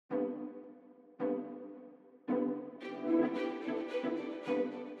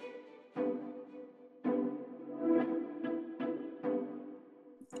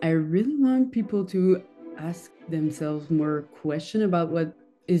I really want people to ask themselves more questions about what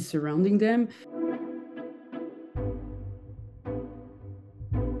is surrounding them.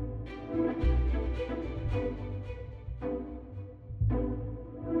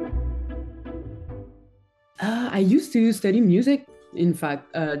 I used to study music, in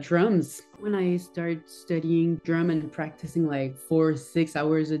fact, drums. When I started studying drum and practicing like 4 6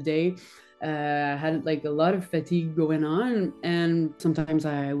 hours a day, I had like a lot of fatigue going on, and sometimes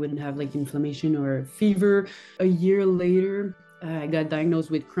I wouldn't have like inflammation or fever. A year later, I got diagnosed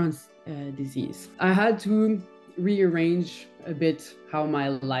with Crohn's disease. I had to rearrange a bit how my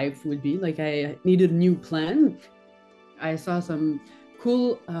life would be. Like I needed a new plan. I saw some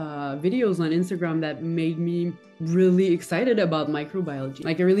cool videos on Instagram that made me really excited about microbiology.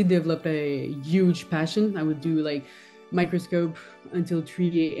 Like I really developed a huge passion. I would do like Microscope until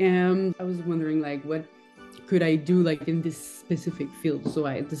 3 a.m. I was wondering like what could I do like in this specific field. So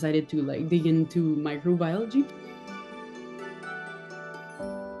I decided to like dig into microbiology.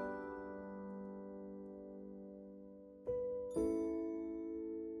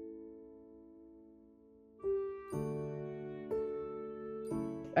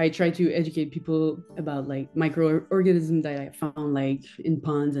 I try to educate people about like microorganisms that I found like in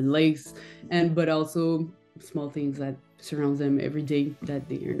ponds and lakes, and but also small things that surrounds them every day that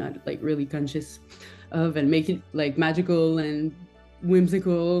they are not like really conscious of, and make it like magical and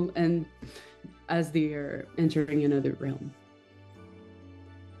whimsical and as they are entering another realm.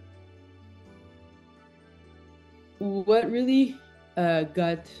 What really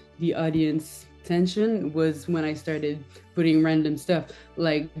got the audience attention was when I started putting random stuff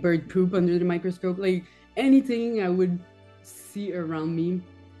like bird poop under the microscope, like anything I would see around me.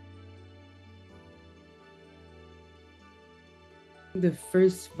 The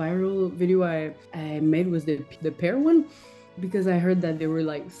first viral video I made was the pear one, because I heard that there were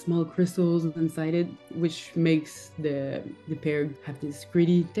like small crystals inside it, which makes the pear have this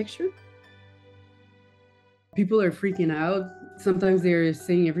gritty texture. People are freaking out. Sometimes they're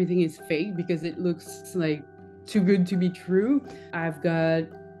saying everything is fake because it looks like too good to be true. I've got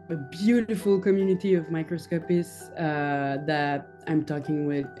a beautiful community of microscopists that I'm talking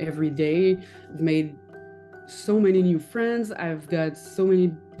with every day. I've made so many new friends. I've got so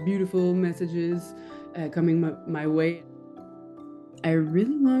many beautiful messages coming my way. I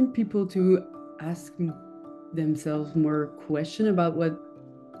really want people to ask themselves more questions about what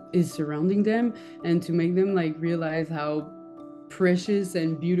is surrounding them, and to make them like realize how precious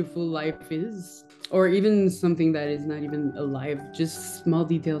and beautiful life is, or even something that is not even alive, just small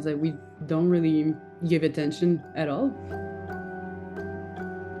details that we don't really give attention at all.